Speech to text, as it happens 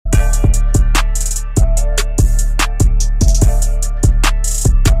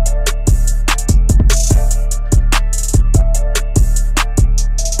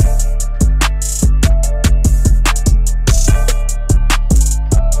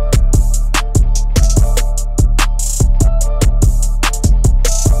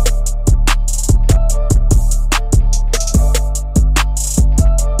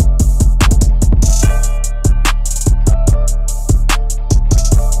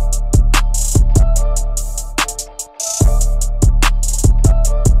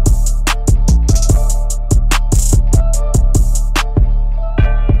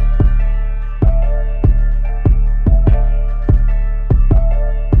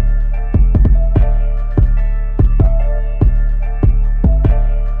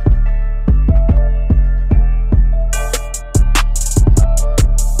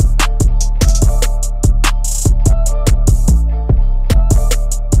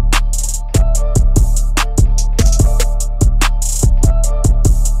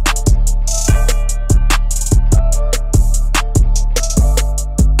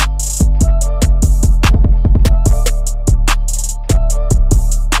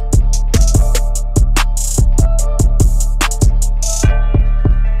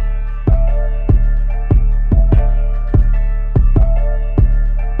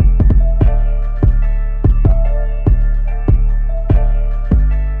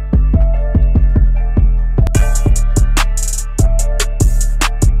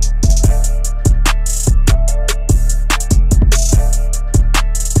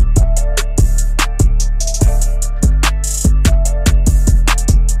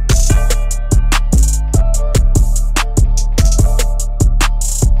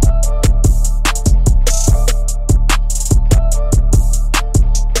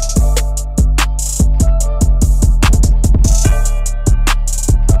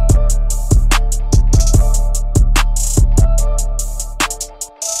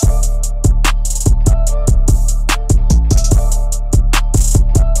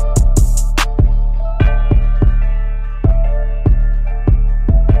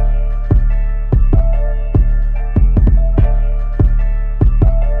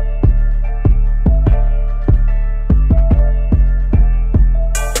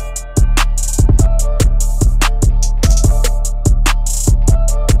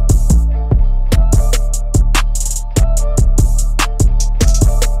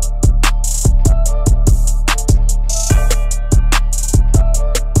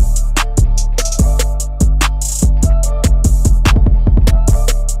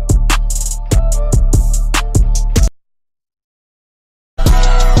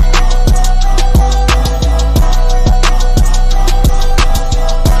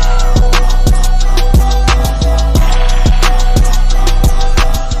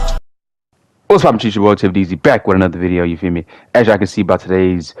What's up, Chicha Boy Tip DZ back with another video, you feel me? As y'all can see by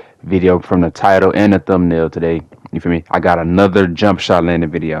today's video from the title and the thumbnail today, you feel me? I got another jump shot landing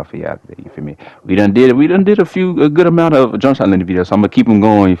video for y'all today, you feel me? We done did a good amount of jump shot landing videos, so I'm gonna keep them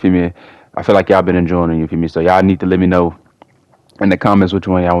going, you feel me? I feel like y'all been enjoying them, you feel me? So y'all need to let me know in the comments which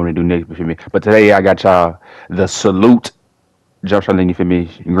one y'all want to do next, you feel me? But today I got y'all the salute jump shot, you feel me?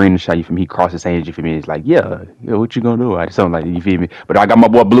 Green shot, you feel me? He crossed his hands, you feel me? It's like, yeah, what you gonna do? Something like that, you feel me? But I got my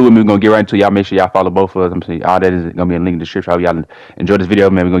boy Blue with me. We're gonna get right into it. Y'all make sure y'all follow both of us. I'm saying all that is gonna be in the link in the description. I hope y'all enjoy this video,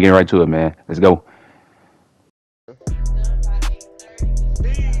 man. We're gonna get right to it, man. Let's go.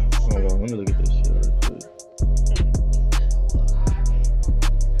 Hold on, let me look at this shit real quick.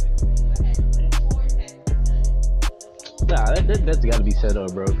 Nah, that's gotta be set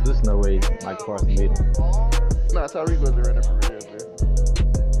up, bro. Cause there's no way Mike Carson made it. Nah, Tyreek wasn't running for real, man.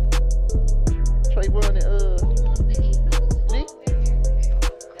 Trayvon and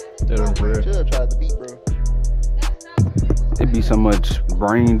They're running for real. Chubb tried to beat, bro. It'd be so much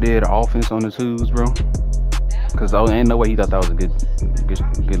brain dead offense on the twos, bro. Cause ain't no way he thought that was a good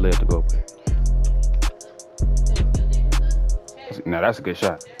leg to go up with. Now that's a good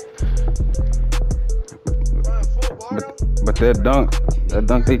shot. But that dunk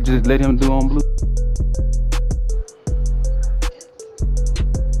they just let him do on Blue.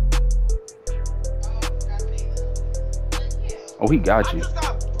 Oh, he got you.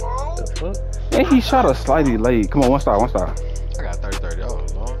 The fuck? And he shot a slightly late. Come on, one star. I got 30-30. Oh,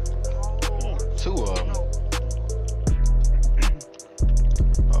 Lord. Two of them.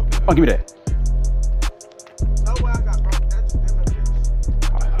 Oh, give me that. No way I got broke. That's just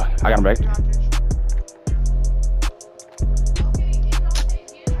I got him back.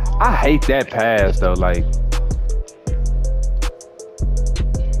 I hate that pass though, like.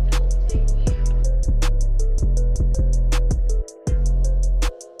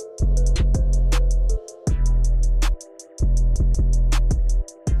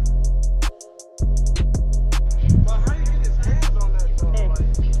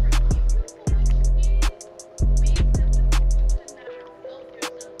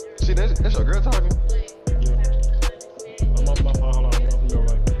 See, that's your girl talking.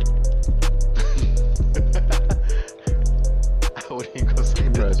 I wouldn't even go say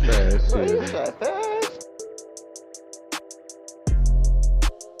Bro, that. it's fast. bro, Shit. you shot fast.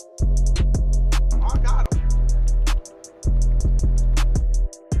 I got him.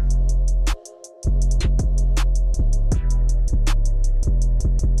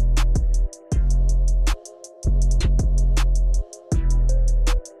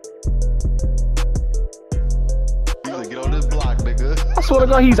 You gotta get on this block, nigga. I swear to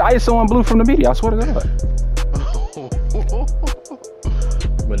God, he's ISOing Blue from the media. I swear to God.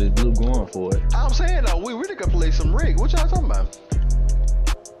 But it's Blue going for it. I'm saying though, we really could play some rig. What y'all talking about?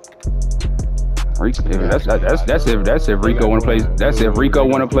 That's if Rico want to play. That's if Rico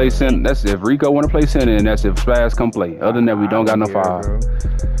want to play center. That's if Rico want to play center, and that's if Splash come play. Other than that, we don't got no fire.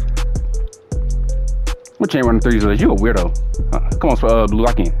 What chain running threes? You a weirdo? Come on, Blue,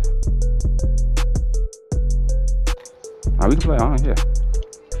 I can. We can play. Yeah.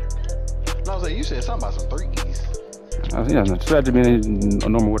 No, I was like, you said something about some threes. Yeah, Splash just being a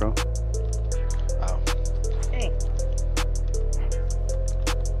normal weirdo.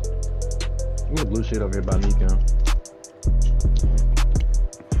 There's Blue shit over here by me, Cam.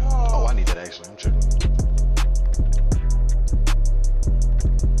 Oh, I need that actually. I'm tripping.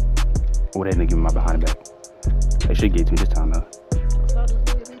 Oh, that nigga give me my behind back. They should get to me this time though. How this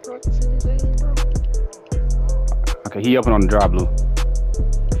nigga be practicing his aim, bro? Okay, he open on the drive, Blue.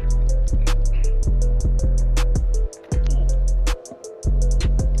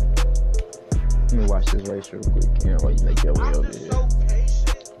 Let me watch this race real quick, Cam, while you make your way over here.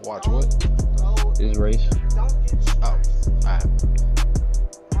 Watch what? This race. Oh, alright.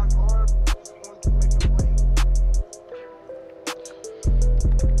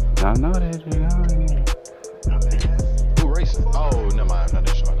 I know that you Who racing? Oh, never mind. Not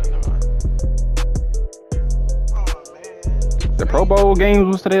that short. Never mind. The Pro Bowl games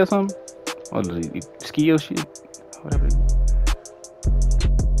was today or something? Or the ski shit? Whatever.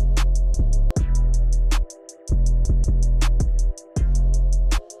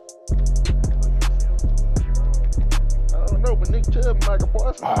 I don't know, but Nick Chubb and Michael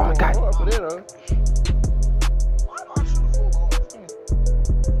Parsons Oh, going hard for that, huh?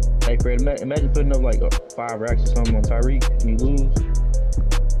 Hey, Fred, imagine putting up like 5 racks or something on Tyreek and you lose.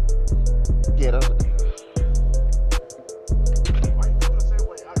 Yeah, that's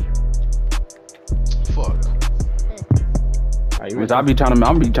Fuck. Because I'm trying to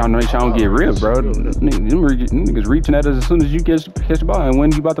make sure I don't get ripped, bro. Them niggas reaching at us as soon as you catch the ball, and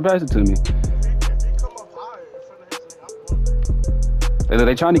when you about to pass it to me.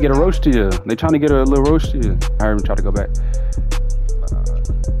 They trying to get a roast to you. They trying to get a little roast to you. I heard him try to go back.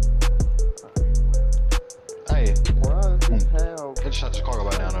 Hey, Why does he have they just shot this car go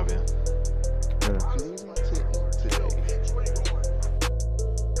back down over here.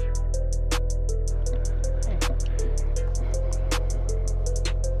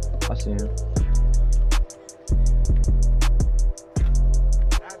 I see him.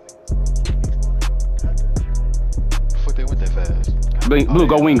 Fuck, they went that fast. Blue,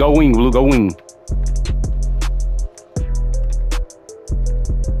 go wing, go wing, Blue, go wing.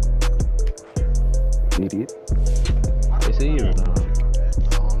 Idiot. They see you. I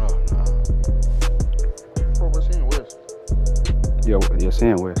don't know. Bro, we're seeing West. Yeah,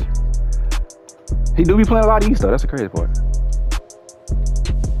 Sam West. He do be playing a lot of East though. That's the crazy part.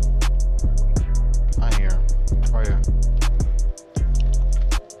 I ain't hear him. Right here.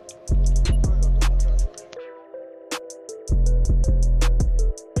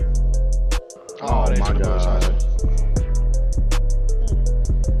 Oh they my finna go God. inside.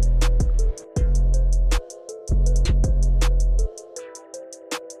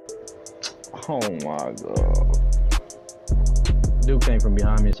 Oh my God. Dude came from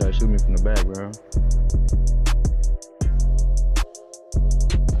behind me and started shooting me from the back, bro.